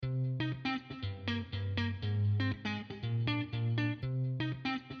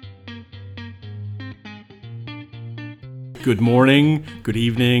Good morning, good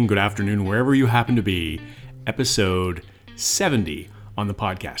evening, good afternoon, wherever you happen to be. Episode 70 on the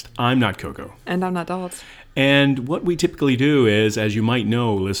podcast. I'm not Coco. And I'm not Daltz. And what we typically do is, as you might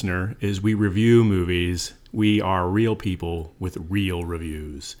know, listener, is we review movies. We are real people with real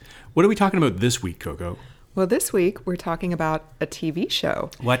reviews. What are we talking about this week, Coco? Well, this week we're talking about a TV show.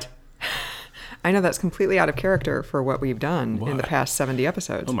 What? I know that's completely out of character for what we've done What? in the past 70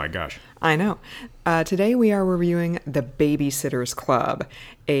 episodes. Oh my gosh. I know. Today we are reviewing The Baby-Sitters Club,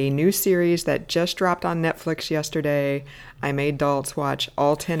 a new series that just dropped on Netflix yesterday. I made Daltz watch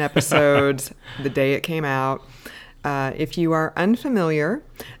all 10 episodes the day it came out. If you are unfamiliar,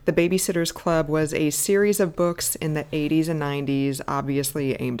 The Baby-Sitters Club was a series of books in the 80s and 90s,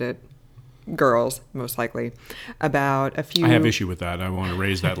 obviously aimed at girls, most likely, about a few... I have issue with that. I want to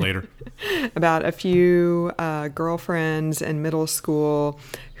raise that later. About a few girlfriends in middle school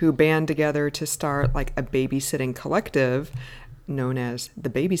who band together to start like a babysitting collective known as the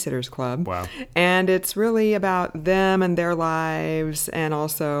Baby-Sitters Club. Wow. And it's really about them and their lives, and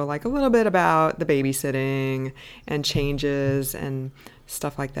also like a little bit about the babysitting and changes and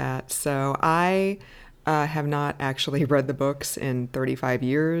stuff like that. So I have not actually read the books in 35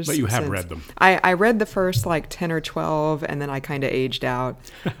 years. But you have read them. I read the first like 10 or 12, and then I kind of aged out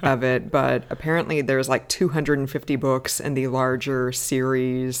of it. But apparently there's like 250 books in the larger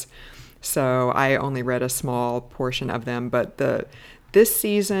series. So I only read a small portion of them. But this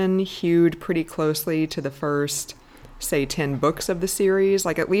season hewed pretty closely to the first, say, 10 books of the series.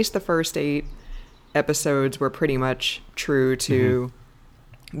 Like at least the first 8 episodes were pretty much true to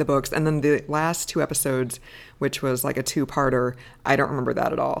the books. And then the last 2 episodes, which was like a 2-parter, I don't remember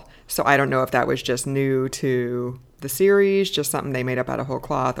that at all. So I don't know if that was just new to the series, just something they made up out of whole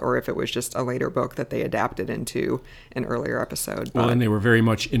cloth, or if it was just a later book that they adapted into an earlier episode. Well, and they were very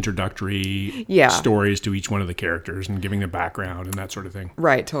much introductory stories to each one of the characters and giving the background and that sort of thing.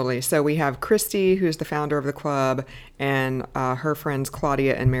 Right, totally. So we have Christy, who's the founder of the club, and her friends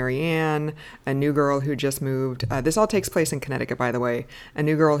Claudia and Marianne, a new girl who just moved. This all takes place in Connecticut, by the way. A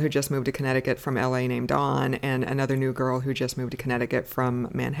new girl who just moved to Connecticut from LA named Dawn, and another new girl who just moved to Connecticut from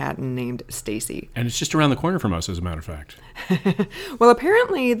Manhattan named Stacy. And it's just around the corner from us, as a matter of fact. Well,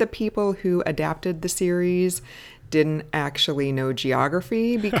 apparently the people who adapted the series didn't actually know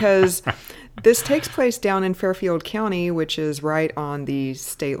geography, because this takes place down in Fairfield County, which is right on the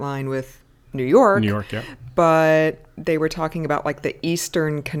state line with New York. New York, yeah. But they were talking about like the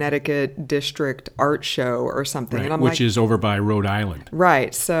Eastern Connecticut District Art Show or something. Right, And I'm which like, is over by Rhode Island.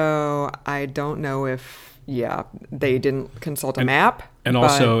 right. So I don't know if, they didn't consult a map. And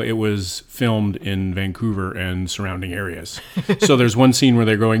also, it was filmed in Vancouver and surrounding areas. So there's one scene where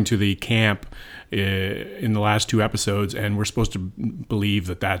they're going to the camp in the last 2 episodes, and we're supposed to believe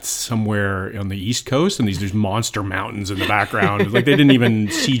that that's somewhere on the East Coast, and there's monster mountains in the background. Like, they didn't even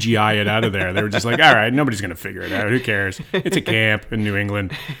CGI it out of there. They were just like, all right, nobody's going to figure it out. Who cares? It's a camp in New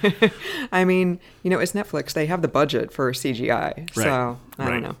England. I mean, it's Netflix. They have the budget for CGI. Right. So I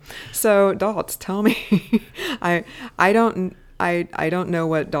Right. don't know. So Daltz, tell me. I don't know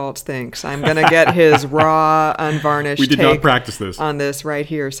what Daltz thinks. I'm going to get his raw, unvarnished We did take not practice this. on this right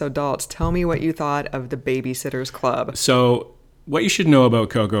here. So Daltz, tell me what you thought of the Baby-Sitters Club. So what you should know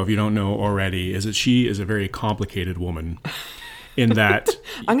about Coco, if you don't know already, is that she is a very complicated woman in that...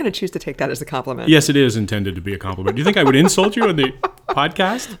 I'm going to choose to take that as a compliment. Yes, it is intended to be a compliment. Do you think I would insult you on the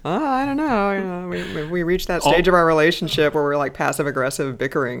podcast? I don't know. We reached that stage of our relationship where we're like passive-aggressive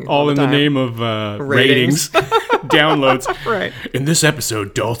bickering. All in the time. name of ratings, downloads. Right. In this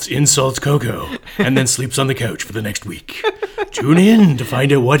episode, Daltz insults Coco and then sleeps on the couch for the next week. Tune in to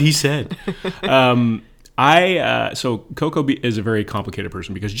find out what he said. So Coco is a very complicated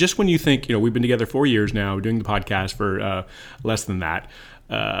person, because just when you think, we've been together 4 years now, doing the podcast for less than that.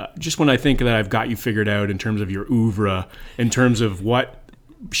 Just when I think that I've got you figured out in terms of your oeuvre, in terms of what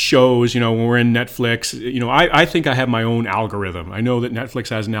shows, when we're in Netflix, I think I have my own algorithm. I know that Netflix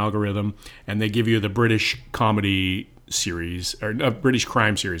has an algorithm, and they give you the British comedy series, or British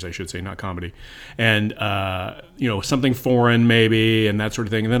crime series, I should say, not comedy, and something foreign maybe, and that sort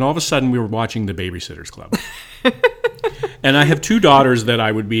of thing. And then all of a sudden, we were watching The Baby-Sitters Club, and I have 2 daughters that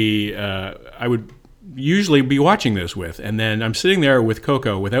I would usually be watching this with, and then I'm sitting there with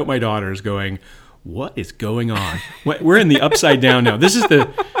Coco without my daughters, going, "What is going on?" We're in the upside down now. This is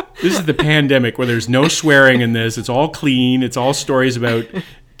the pandemic where there's no swearing in this. It's all clean. It's all stories about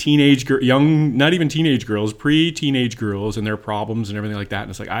young, not even teenage girls, pre-teenage girls and their problems and everything like that. And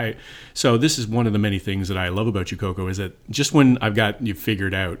it's like, so this is one of the many things that I love about you, Coco, is that just when I've got you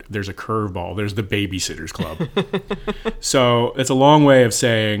figured out, there's a curveball. There's the Babysitters Club. So it's a long way of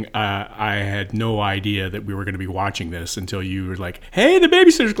saying I had no idea that we were going to be watching this until you were like, hey, the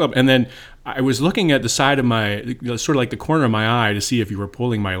Babysitters Club. And then I was looking at the side of sort of like the corner of my eye to see if you were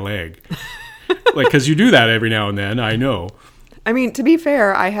pulling my leg. Like, because you do that every now and then, I know. I mean, to be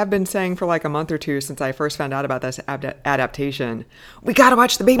fair, I have been saying for like a month or two since I first found out about this adaptation, we got to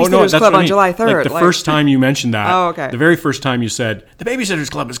watch the Babysitters Club on July 3rd. Like the first time you mentioned that, oh, okay. The very first time you said, the Babysitters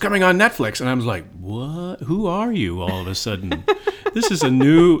Club is coming on Netflix. And I was like, what? Who are you all of a sudden? This is a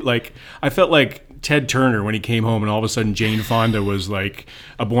new, like, I felt like Ted Turner when he came home and all of a sudden Jane Fonda was like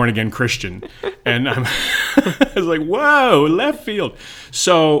a born-again Christian. And I was like, whoa, left field.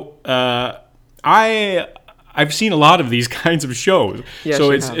 So I've seen a lot of these kinds of shows. Yes,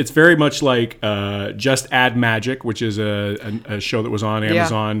 so it's very much like Just Add Magic, which is a show that was on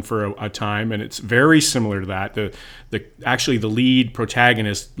Amazon for a time, and it's very similar to that. Actually the lead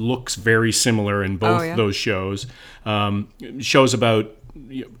protagonist looks very similar in both those shows. Shows about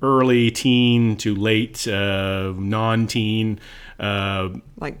early teen to late non-teen,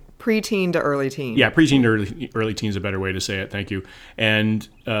 like preteen to early teen. Yeah, preteen to early teen is a better way to say it. Thank you. And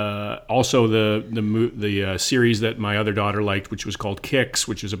also the series that my other daughter liked, which was called Kicks,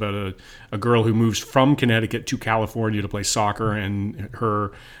 which is about a girl who moves from Connecticut to California to play soccer and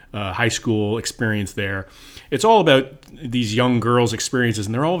her high school experience there. It's all about these young girls' experiences,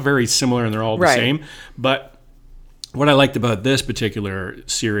 and they're all very similar and they're all the same. But what I liked about this particular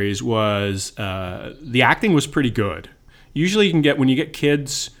series was the acting was pretty good. Usually when you get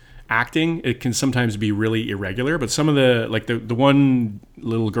kids acting, it can sometimes be really irregular, but some of the one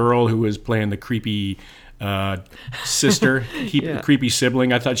little girl who was playing the creepy sister, creepy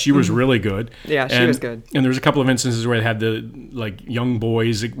sibling, I thought she was really good. Yeah, she was good. And there was a couple of instances where it had the young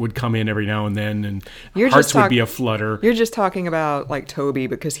boys that would come in every now and then, and hearts would be a flutter. You're just talking about like Toby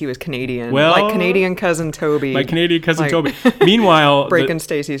because he was Canadian. Well, like Canadian cousin Toby. My Canadian cousin Toby. Meanwhile, breaking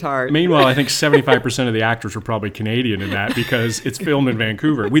Stacy's heart. Meanwhile, I think 75% of the actors were probably Canadian in that because it's filmed in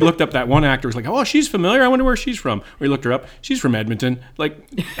Vancouver. We looked up that one actor, was like, oh, she's familiar. I wonder where she's from. We looked her up. She's from Edmonton.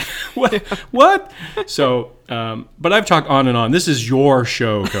 Like, what? What? So, but I've talked on and on. This is your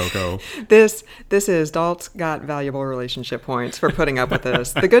show, Coco. This is Dalt's got valuable relationship points for putting up with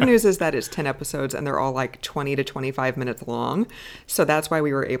this. The good news is that it's 10 episodes and they're all like 20 to 25 minutes long. So that's why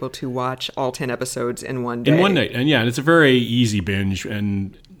we were able to watch all 10 episodes in one day. In one night. And yeah, it's a very easy binge.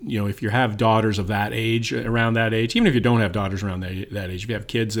 And, if you have daughters of that age, around that age, even if you don't have daughters around that age, if you have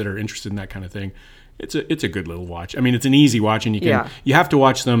kids that are interested in that kind of thing, it's a good little watch. I mean, it's an easy watch, and you have to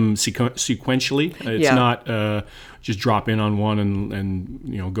watch them sequentially. It's not just drop in on one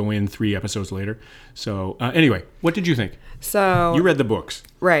and go in 3 episodes later. So anyway, what did you think? So you read the books,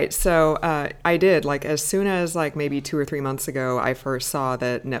 right? So I did. Like as soon as maybe 2 or 3 months ago, I first saw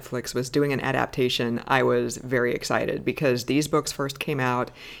that Netflix was doing an adaptation. I was very excited because these books first came out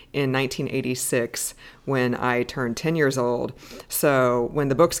in 1986 when I turned 10 years old. So when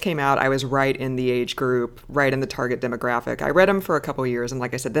the books came out, I was right in the age group, right in the target demographic. I read them for a couple years, and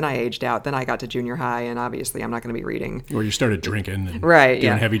like I said, then I aged out. Then I got to junior high, and obviously I'm not going to be reading. Or you started drinking and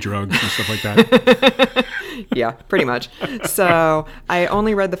doing heavy drugs and stuff like that. Yeah, pretty much. So I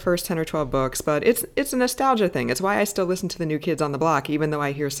only read the first 10 or 12 books, but it's a nostalgia thing. It's why I still listen to the New Kids on the Block, even though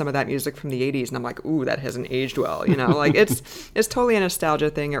I hear some of that music from the 80s, and I'm like, ooh, that hasn't aged well. Like it's totally a nostalgia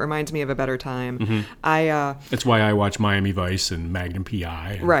thing. It reminds me of a better time. Mm-hmm. That's why I watch Miami Vice and Magnum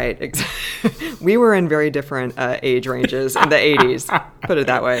PI. Right. We were in very different age ranges in the 80s, put it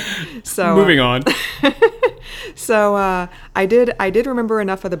that way. So moving on. So I did remember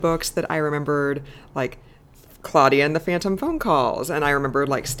enough of the books that I remembered like Claudia and the Phantom Phone Calls, and I remembered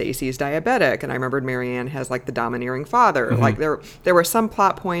like Stacy's diabetic, and I remembered Marianne has like the domineering father. Mm-hmm. Like there were some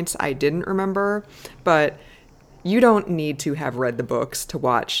plot points I didn't remember, but you don't need to have read the books to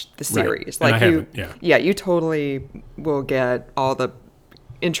watch the series. Right. Like you totally will get all the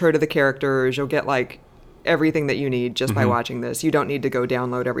intro to the characters. You'll get like everything that you need just by watching this. You don't need to go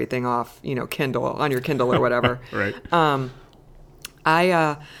download everything off, Kindle on your Kindle or whatever. Right.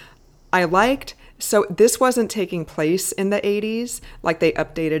 I liked. So this wasn't taking place in the 80s, like they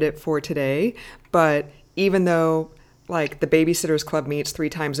updated it for today. But even though like the Babysitters Club meets 3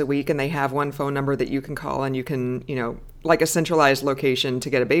 times a week and they have one phone number that you can call and you can, like a centralized location to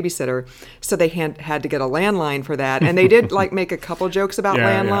get a babysitter, so they had to get a landline for that, and they did like make a couple jokes about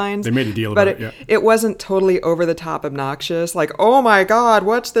landlines. They made a deal but about it. It wasn't totally over the top obnoxious, like, oh my God,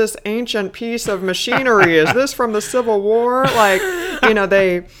 what's this ancient piece of machinery? Is this from the Civil War? Like, you know,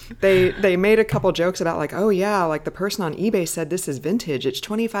 they made a couple jokes about like, oh yeah, like the person on eBay said this is vintage, it's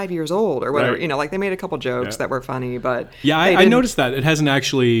 25 years old or whatever. Right. You know, like they made a couple jokes that were funny, but I noticed that it hasn't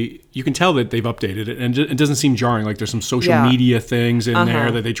actually. You can tell that they've updated it, and it doesn't seem jarring. Like there's some social media things in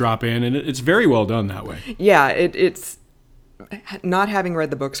there that they drop in, and it's very well done that way. Yeah, it's not having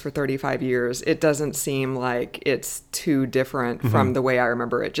read the books for 35 years, it doesn't seem like it's too different from the way I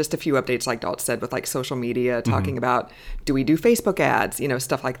remember it. Just a few updates, like Dalt said, with like social media, talking about, do we do Facebook ads, you know,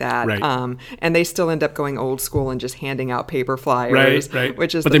 stuff like that. Right. And they still end up going old school and just handing out paper flyers, right.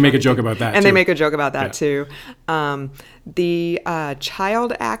 which is but they make a joke about that, and too. they make a joke about that too. The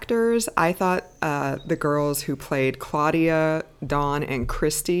child actors, I thought the girls who played Claudia, Dawn, and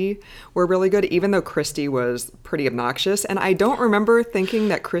Christy were really good, even though Christy was pretty obnoxious. And I don't remember thinking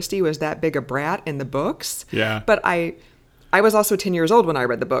that Christy was that big a brat in the books. Yeah. But I was also 10 years old when I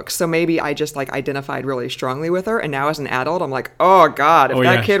read the books, so maybe I just like identified really strongly with her. And now as an adult, I'm like, oh God, if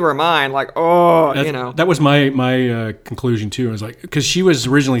that kid were mine, like, you know. That was my conclusion too. I was like, because she was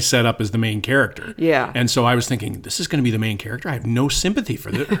originally set up as the main character. Yeah. And so I was thinking, this is going to be the main character. I have no sympathy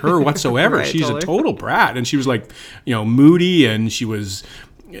for her whatsoever. Right, She's totally. a total brat. And she was like, you know, moody, and she was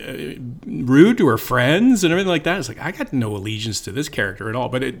rude to her friends and everything like that. It's like, I got no allegiance to this character at all.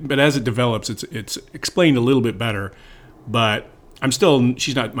 But as it develops, it's explained a little bit better. But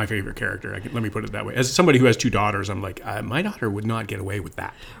she's not my favorite character. Let me put it that way. As somebody who has two daughters, I'm like, my daughter would not get away with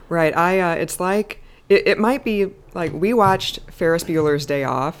that. Right. It's like, it might be like, we watched Ferris Bueller's Day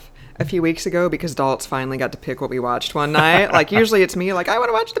Off a few weeks ago because Daltz finally got to pick what we watched one night. Like usually it's me, like, I want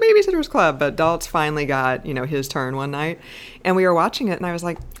to watch The Babysitter's Club, but Daltz finally got, you know, his turn one night, and we were watching it and I was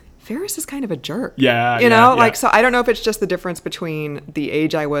like, Ferris is kind of a jerk. Yeah. You know, like, so I don't know if it's just the difference between the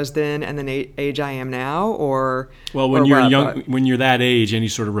age I was then and the age I am now, or. Well, when you're young, when you're that age, any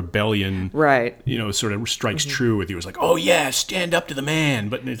sort of rebellion, right, you know, sort of strikes true with you. It's like, oh yeah, stand up to the man.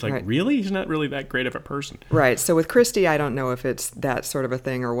 But it's like, really? He's not really that great of a person. Right. So with Christy, I don't know if it's that sort of a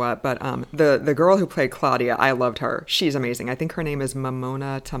thing or what, but the girl who played Claudia, I loved her. She's amazing. I think her name is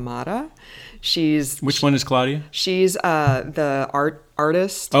Mamona Tamada. Which one is Claudia? She's the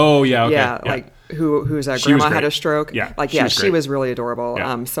artist. Oh yeah, okay. Yeah, like whose grandma had a stroke. Yeah, like she was really adorable.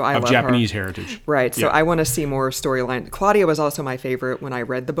 Yeah. So I love Japanese her. heritage. Right. So I want to see more storyline. Claudia was also my favorite when I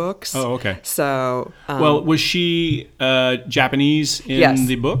read the books. Oh, okay. So well, was she Japanese in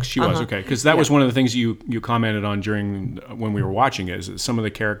the books? She was, okay, because that was one of the things you commented on during when we were watching it, is that some of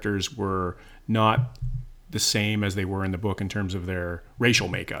the characters were not the same as they were in the book in terms of their racial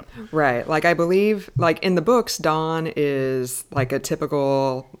makeup. Right. Like I believe, like in the books, Dawn is like a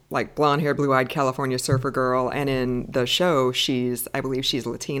typical like blonde-haired, blue-eyed California surfer girl, and in the show, I believe she's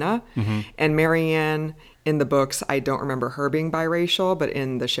Latina. And Marianne in the books, I don't remember her being biracial, but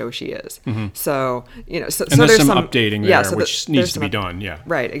in the show she is. So, you know, so there's some updating there, which needs to be done. Yeah.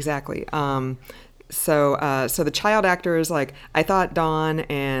 Right. Exactly. So the child actors, like I thought Marianne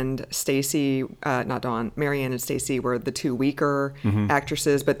and Stacey were the two weaker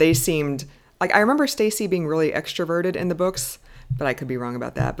actresses, but they seemed like, I remember Stacey being really extroverted in the books, but I could be wrong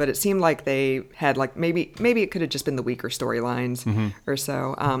about that. But it seemed like they had like, maybe it could have just been the weaker storylines or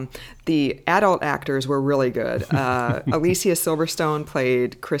so. The adult actors were really good. Alicia Silverstone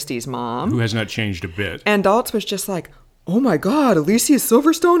played Christy's mom, who has not changed a bit. And Daltz was just like, oh my God, Alicia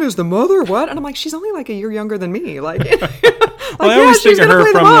Silverstone is the mother? What? And I'm like, she's only like a year younger than me. Like, well, I always think of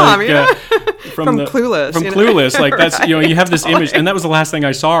her from mom, from Clueless. From Clueless, like that's you have this image, and that was the last thing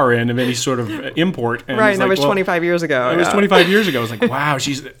I saw her in of any sort of import. And right, and that was 25 years ago. It was 25 years ago. I was like, wow,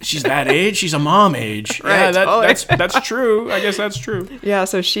 she's that age. She's a mom age. Right, yeah, totally. that's true. I guess that's true. Yeah,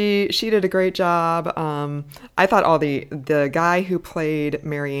 so she did a great job. I thought the guy who played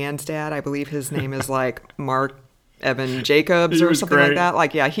Marianne's dad, I believe his name is like Mark Evan Jacobs or something like that.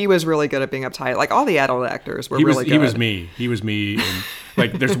 Like, yeah, he was really good at being uptight. Like all the adult actors were really good. He was me. And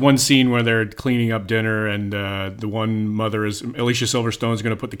like, there's one scene where they're cleaning up dinner, and the one mother is Alicia Silverstone's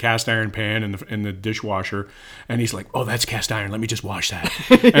going to put the cast iron pan in the dishwasher, and he's like, "Oh, that's cast iron. Let me just wash that."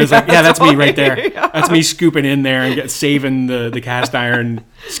 And it's like, yeah, that's me right there. Yeah. That's me scooping in there and saving the cast iron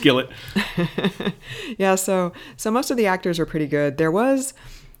skillet. Yeah. So most of the actors were pretty good. There was.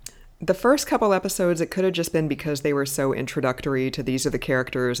 The first couple episodes, it could have just been because they were so introductory to these are the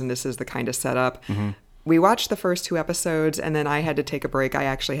characters and this is the kind of setup. We watched the first 2 episodes, and then I had to take a break. I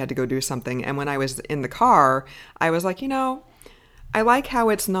actually had to go do something. And when I was in the car, I was like, I like how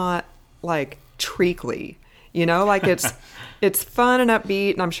it's not like treacly. You know, like it's fun and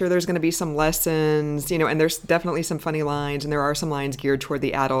upbeat, and I'm sure there's going to be some lessons, you know, and there's definitely some funny lines, and there are some lines geared toward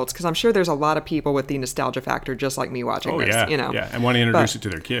the adults, because I'm sure there's a lot of people with the nostalgia factor just like me watching this, yeah, you know. yeah, and want to introduce it to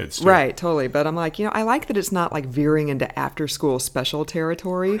their kids, too. Right, totally. But I'm like, you know, I like that it's not like veering into after-school special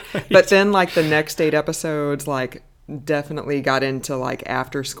territory, but then like the next 8 episodes, like definitely got into like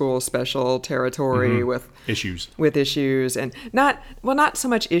after-school special territory with issues, and not so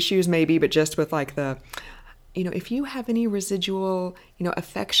much issues maybe, but just with like the, you know, if you have any residual, you know,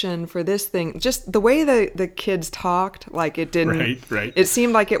 affection for this thing, just the way the kids talked, like it didn't, right. It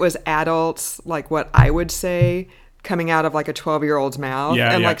seemed like it was adults, like what I would say coming out of like a 12-year-old's mouth.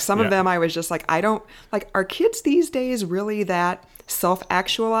 And like some of them, I was just like, I don't, like, are kids these days really that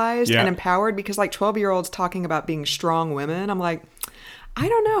self-actualized and empowered? Because like 12-year-olds talking about being strong women, I'm like, I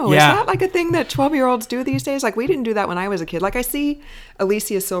don't know. Yeah. Is that like a thing that 12-year-olds do these days? Like, we didn't do that when I was a kid. Like, I see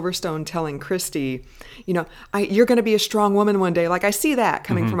Alicia Silverstone telling Christy, you know, you're going to be a strong woman one day. Like, I see that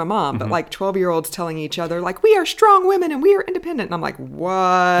coming from a mom. But like 12-year-olds telling each other, like, we are strong women and we are independent. And I'm like,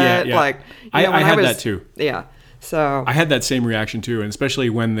 what? Yeah. Like, I had that too. Yeah. So I had that same reaction too, and especially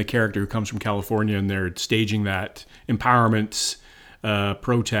when the character who comes from California and they're staging that empowerment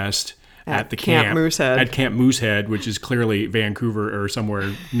protest at the Camp Moosehead. At Camp Moosehead, which is clearly Vancouver or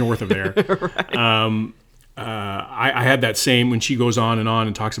somewhere north of there. Right. I had that same when she goes on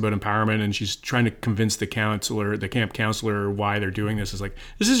and talks about empowerment, and she's trying to convince the camp counselor why they're doing this. It's like,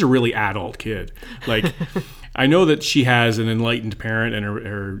 this is a really adult kid. Like, I know that she has an enlightened parent, and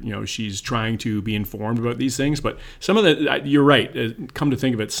her you know, she's trying to be informed about these things. But some of the, you're right. Come to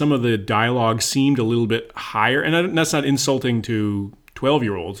think of it, some of the dialogue seemed a little bit higher, and that's not insulting to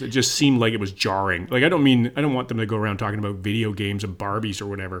 12-year-olds. It just seemed like it was jarring. Like, I don't want them to go around talking about video games and Barbies or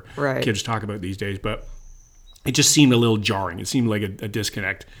whatever kids talk about these days, but it just seemed a little jarring. It seemed like a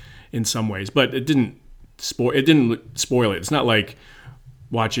disconnect in some ways, but it didn't spoil it. It's not like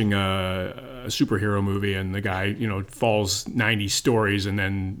watching a superhero movie and the guy, you know, falls 90 stories and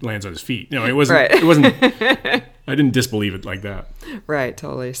then lands on his feet. You know, it wasn't. It wasn't. I didn't disbelieve it like that. Right,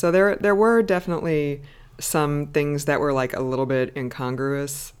 totally. So there were definitely some things that were like a little bit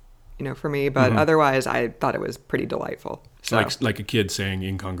incongruous, you know, for me, but otherwise I thought it was pretty delightful. So like a kid saying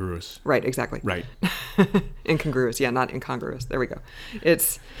incongruous. Right, exactly. Right. Incongruous, yeah, not incongruous. There we go.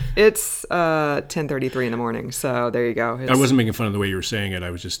 It's 10:33 in the morning, so there you go. I wasn't making fun of the way you were saying it. I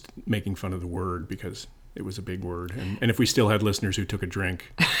was just making fun of the word because it was a big word. And if we still had listeners who took a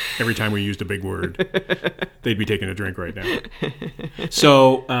drink every time we used a big word, they'd be taking a drink right now.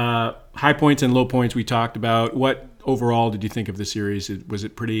 So high points and low points we talked about. What overall did you think of the series? Was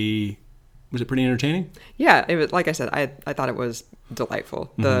it pretty entertaining? Yeah, it was, like I said, I thought it was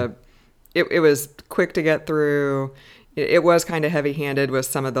delightful. It was quick to get through. It was kind of heavy-handed with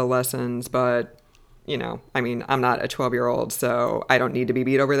some of the lessons, but you know, I mean, I'm not a 12-year-old, so I don't need to be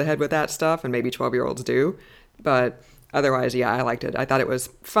beat over the head with that stuff, and maybe 12-year-olds do. But otherwise, yeah, I liked it. I thought it was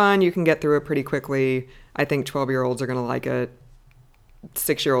fun. You can get through it pretty quickly. I think 12-year-olds are going to like it.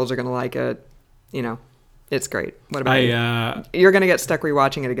 6-year-olds are going to like it. You know, it's great. What about you? You're going to get stuck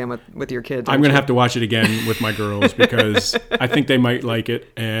rewatching it again with your kids. I'm going to have to watch it again with my girls because I think they might like it.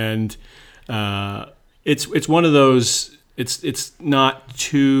 And it's one of those... It's not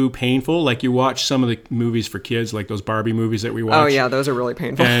too painful. Like, you watch some of the movies for kids, like those Barbie movies that we watch. Oh yeah, those are really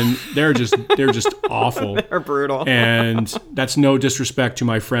painful. And they're just awful. They're brutal. And that's no disrespect to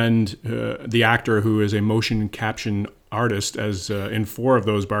my friend, the actor who is a motion caption artist, as in 4 of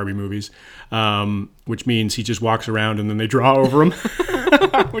those Barbie movies, which means he just walks around and then they draw over him,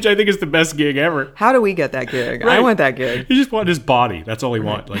 which I think is the best gig ever. How do we get that gig? Right. I want that gig. He just want his body. That's all he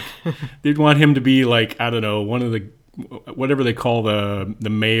want. Like, they'd want him to be like, I don't know, one of the whatever they call the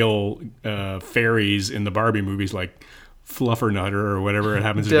male fairies in the Barbie movies, like Fluffernutter or whatever it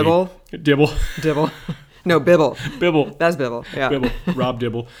happens Dibble? to be. Dibble. Dibble. No, Bibble. Bibble. That's Bibble. Yeah. Bibble. Rob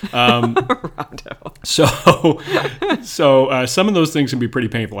Dibble. Rob Dibble. So some of those things can be pretty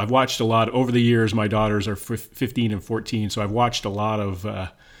painful. I've watched a lot over the years. My daughters are 15 and 14, so I've watched a lot of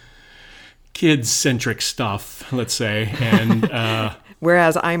kids-centric stuff, let's say, and.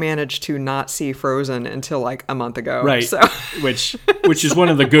 Whereas I managed to not see Frozen until like a month ago. Right. So. which is one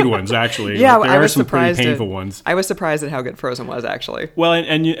of the good ones, actually. Yeah, like, there I was are some surprised pretty painful ones. I was surprised at how good Frozen was, actually. Well,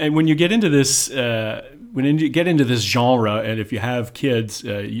 and when you get into this, genre, and if you have kids,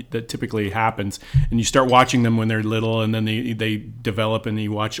 that typically happens, and you start watching them when they're little, and then they develop, and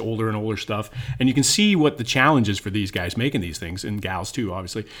you watch older and older stuff, and you can see what the challenge is for these guys making these things, and gals too,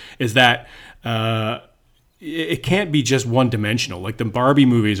 obviously, is that. It can't be just one-dimensional. Like, the Barbie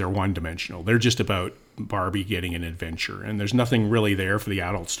movies are one-dimensional. They're just about Barbie getting an adventure, and there's nothing really there for the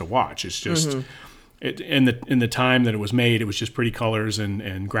adults to watch. It's just in the time that it was made, it was just pretty colors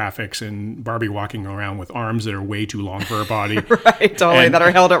and graphics and Barbie walking around with arms that are way too long for her body. Right, totally, that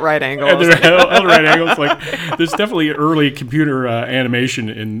are held at right angles. And they're held at right angles. Like, there's definitely early computer animation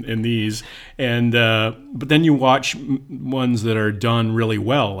in these. And but then you watch ones that are done really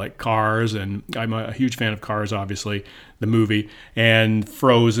well, like Cars, and I'm a huge fan of Cars, obviously, the movie, and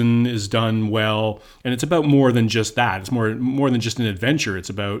Frozen is done well, and it's about more than just that. It's more than just an adventure. It's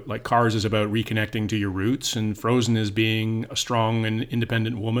about, like, Cars is about reconnecting to your roots, and Frozen is being a strong and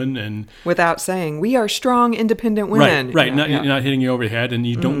independent woman, and without saying we are strong, independent women. Right. Not hitting you over the head, and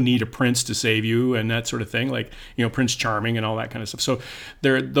you don't need a prince to save you, and that sort of thing. Like, Prince Charming and all that kind of stuff. So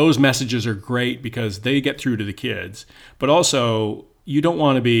those messages are great because they get through to the kids, but also, you don't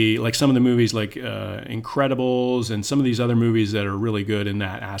want to be like some of the movies like Incredibles and some of these other movies that are really good in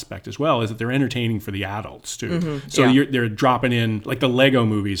that aspect as well, is that they're entertaining for the adults too. Mm-hmm. So they're dropping in, like the Lego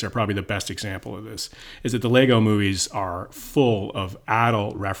movies are probably the best example of this, is that the Lego movies are full of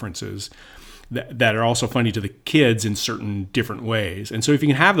adult references that are also funny to the kids in certain different ways. And so if you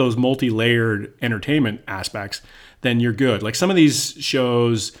can have those multi-layered entertainment aspects, then you're good. Like some of these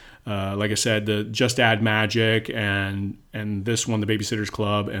shows, like I said, the Just Add Magic and this one, the Babysitter's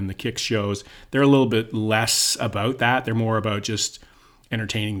Club and the Kicks shows, they're a little bit less about that. They're more about just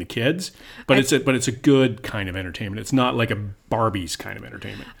entertaining the kids, but it's a good kind of entertainment. It's not like a Barbie's kind of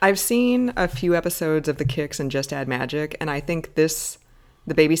entertainment. I've seen a few episodes of the Kicks and Just Add Magic, and I think the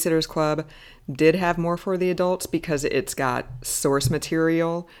Babysitter's Club did have more for the adults because it's got source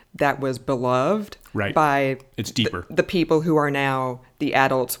material that was beloved by it's deeper. The people who are now the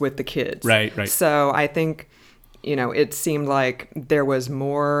adults with the kids. Right. So I think, it seemed like there was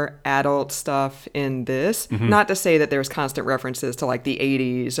more adult stuff in this. Mm-hmm. Not to say that there's constant references to like the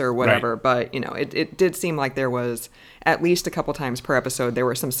 80s or whatever, but it did seem like there was at least a couple times per episode there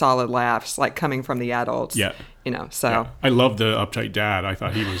were some solid laughs like coming from the adults. Yeah. So yeah. I love the uptight dad. I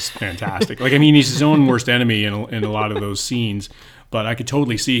thought he was fantastic. he's his own worst enemy in a lot of those scenes, but I could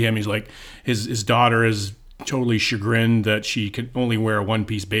totally see him. He's like his daughter is totally chagrined that she can only wear a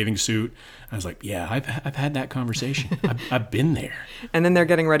one-piece bathing suit. I was like, yeah, I've had that conversation. I've been there. And then they're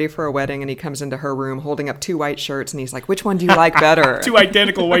getting ready for a wedding, and he comes into her room holding up 2 white shirts, and he's like, which one do you like better? 2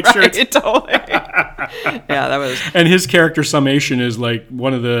 identical white shirts. Totally. Yeah, that was. And his character summation is like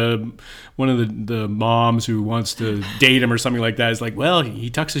one of the moms who wants to date him or something like that is like, well, he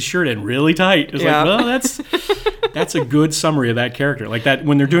tucks his shirt in really tight. It's like, well, that's a good summary of that character. Like that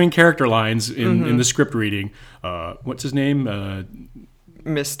when they're doing character lines in the script reading. What's his name?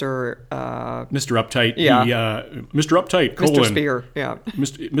 Mr. Uptight. Yeah. Mr. Uptight, colon. Mr. Spear, yeah.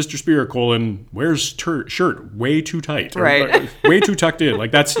 Mr. Spear, colon, wears shirt way too tight. Right. Way too tucked in. Like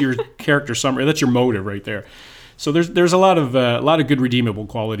that's your character summary. That's your motive right there. So there's a lot of good redeemable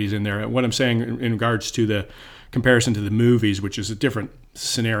qualities in there. What I'm saying in regards to the comparison to the movies, which is a different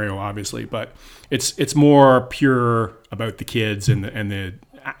scenario, obviously, but it's more pure about the kids and the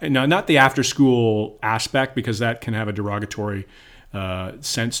not the after school aspect, because that can have a derogatory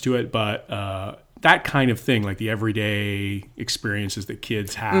sense to it, but that kind of thing, like the everyday experiences that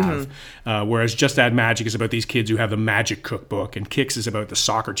kids have. Mm-hmm. Whereas Just Add Magic is about these kids who have the magic cookbook, and Kicks is about the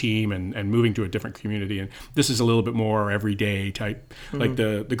soccer team and moving to a different community. And this is a little bit more everyday type. Mm-hmm. Like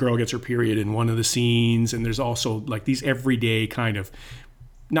the girl gets her period in one of the scenes, and there's also like these everyday kind of,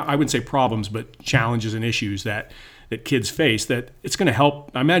 not I wouldn't say problems, but challenges and issues that kids face, that it's going to help.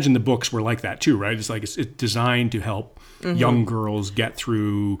 I imagine the books were like that too, right? It's like it's designed to help young girls get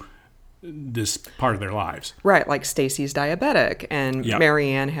through this part of their lives. Right, like Stacy's diabetic, and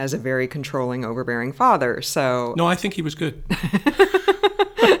Marianne has a very controlling, overbearing father, so... No, I think he was good.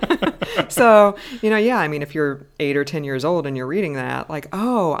 So, if you're 8 or 10 years old and you're reading that, like,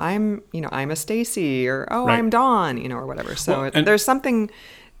 oh, I'm a Stacy, or oh, right. I'm Dawn, or whatever. So there's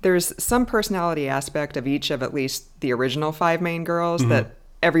some personality aspect of each of at least the original 5 main girls that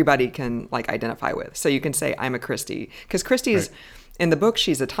everybody can like identify with. So you can say, I'm a Christy, because Christy's... Right. In the book,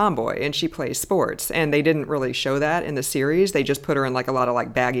 she's a tomboy and she plays sports, and they didn't really show that in the series. They just put her in like a lot of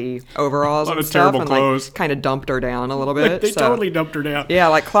like baggy overalls and stuff, and clothes. Like kind of dumped her down a little bit. They totally dumped her down. Yeah,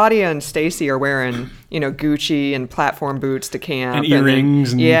 like Claudia and Stacy are wearing Gucci and platform boots to camp and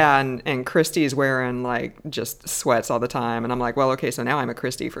earrings. And Christy's wearing like just sweats all the time, and I'm like, well, okay, so now I'm a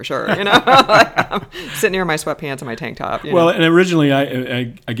Christy for sure. Like, I'm sitting here in my sweatpants and my tank top. Well, and originally,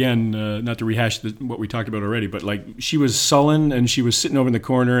 I again, not to rehash what we talked about already, but like she was sullen and she was sitting over in the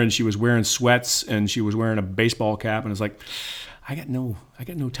corner and she was wearing sweats and she was wearing a baseball cap, and it's like, I got no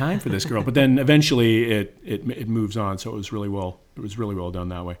time for this girl. But then eventually it moves on, so it was really well done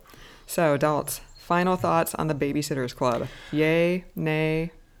that way. So adults, final thoughts on the Babysitter's Club. Yay,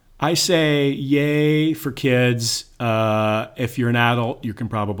 nay? I say yay for kids. If you're an adult, you can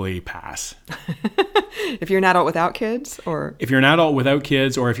probably pass. If you're an adult without kids, or if you're an adult without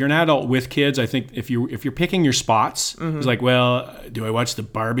kids, or if you're an adult with kids, I think if you're picking your spots, it's like, well, do I watch the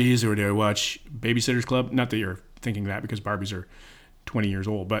Barbies or do I watch Babysitter's Club? Not that you're thinking that because Barbies are 20 years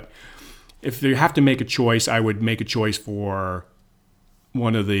old, but if you have to make a choice, I would make a choice for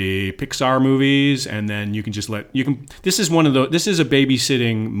one of the Pixar movies, and then you can just this is a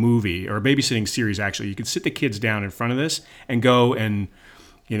babysitting movie or a babysitting series. Actually, you can sit the kids down in front of this and go and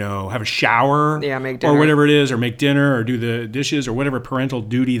have a shower, make dinner, or whatever it is, or make dinner, or do the dishes, or whatever parental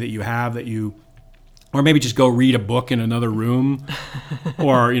duty that you have or maybe just go read a book in another room,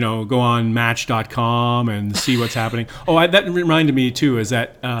 or go on Match.com and see what's happening. Oh, that reminded me too, is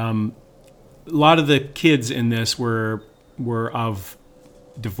that a lot of the kids in this were of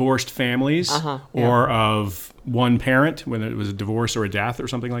divorced families or of one parent, when it was a divorce or a death or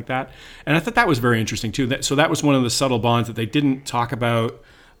something like that. And I thought that was very interesting too. So that was one of the subtle bonds that they didn't talk about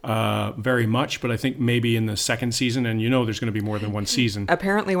very much, but I think maybe in the second season, and there's going to be more than one season.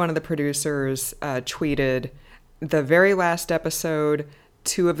 Apparently one of the producers tweeted the very last episode,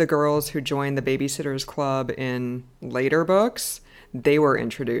 2 of the girls who joined the Babysitters Club in later books, they were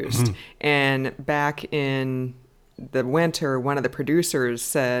introduced. And back in the winter, one of the producers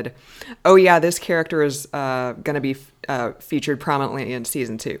said, oh yeah, this character is going to be featured prominently in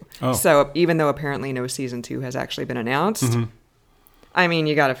season 2. So even though apparently no season 2 has actually been announced, I mean,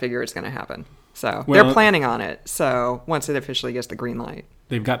 you got to figure it's going to happen. So they're planning on it. So once it officially gets the green light.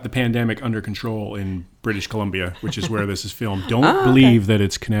 They've got the pandemic under control in British Columbia, which is where this is filmed. Don't believe that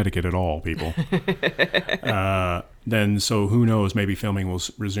it's Connecticut at all, people. So who knows, maybe filming will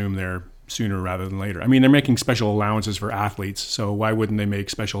resume there sooner rather than later. I mean, they're making special allowances for athletes, so why wouldn't they make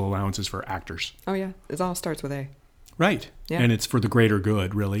special allowances for actors? Oh yeah, it all starts with A. Right. Yeah. And it's for the greater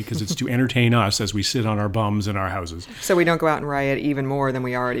good, really, because it's to entertain us as we sit on our bums in our houses. So we don't go out and riot even more than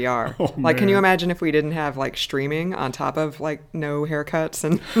we already are. Can you imagine if we didn't have streaming on top of no haircuts,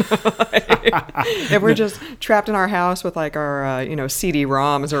 and if we're just trapped in our house with our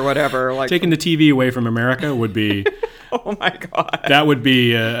CD-ROMs or whatever? Taking the TV away from America would be. Oh my God. That would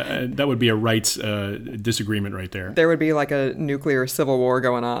be a rights disagreement right there. There would be a nuclear civil war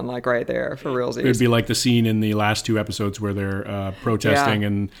going on right there for realsies. It would be like the scene in the last 2 episodes where they're protesting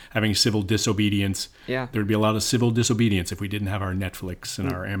and having civil disobedience. Yeah. There would be a lot of civil disobedience if we didn't have our Netflix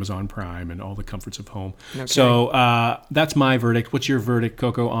and our Amazon Prime and all the comforts of home. Okay. So that's my verdict. What's your verdict,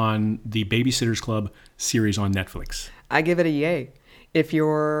 Coco, on the Babysitters Club series on Netflix? I give it a yay. If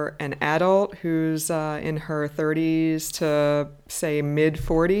you're an adult who's in her 30s to, say,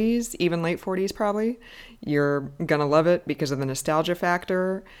 mid-40s, even late 40s probably, you're going to love it because of the nostalgia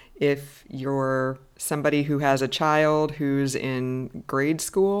factor. If you're somebody who has a child who's in grade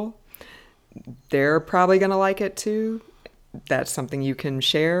school, they're probably going to like it too. That's something you can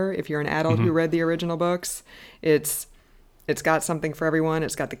share if you're an adult who read the original books. It's got something for everyone.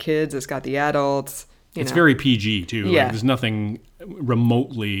 It's got the kids. It's got the adults. It's very PG too. Yeah. There's nothing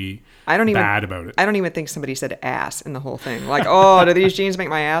remotely bad about it. I don't even think somebody said ass in the whole thing. Do these jeans make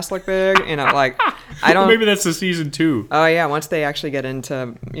my ass look big? I don't. Maybe that's the season 2. Oh yeah, once they actually get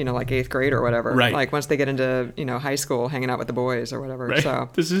into 8th grade or whatever. Right. Once they get into high school, hanging out with the boys or whatever. Right. So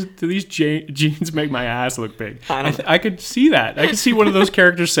do these jeans make my ass look big? I could see that. I could see one of those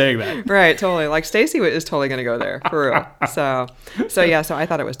characters saying that. Right. Totally. Stacy is totally going to go there for real. So I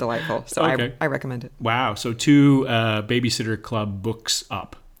thought it was delightful. So okay. I recommend it. Wow. So 2 Babysitter Club books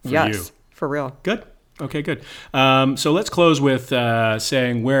up for you. Yes, for real. Good. Okay, good. So let's close with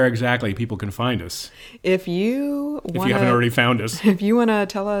saying where exactly people can find us. If you haven't already found us. If you want to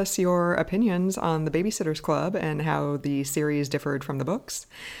tell us your opinions on the Babysitters Club and how the series differed from the books,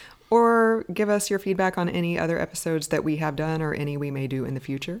 or give us your feedback on any other episodes that we have done or any we may do in the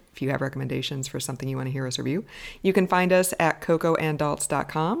future. If you have recommendations for something you want to hear us review, you can find us at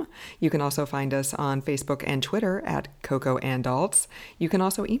cocoandalts.com. You can also find us on Facebook and Twitter at cocoandalts. You can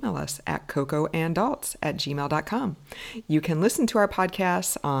also email us at cocoandalts@gmail.com. You can listen to our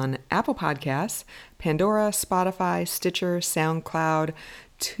podcasts on Apple Podcasts, Pandora, Spotify, Stitcher, SoundCloud,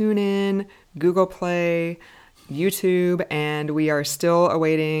 TuneIn, Google Play, YouTube, and we are still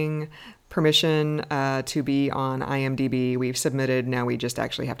awaiting permission to be on IMDb. We've submitted, now we just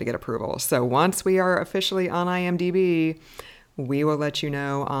actually have to get approval. So once we are officially on IMDb, we will let you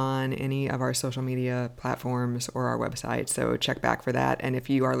know on any of our social media platforms or our website. So check back for that. And if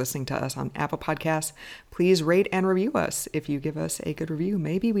you are listening to us on Apple Podcasts, please rate and review us. If you give us a good review,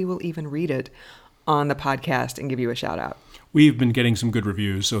 maybe we will even read it on the podcast and give you a shout out. We've been getting some good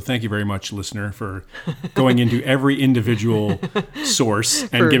reviews, so thank you very much, listener, for going into every individual source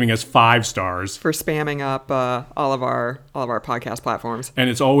and giving us 5 stars. For spamming up all of our podcast platforms. And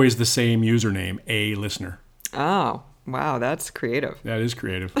it's always the same username, A Listener. Oh, wow, that's creative. That is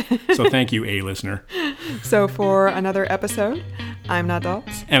creative. So thank you, A Listener. So for another episode, I'm Not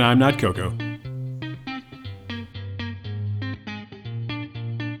Dolls. And I'm Not Coco.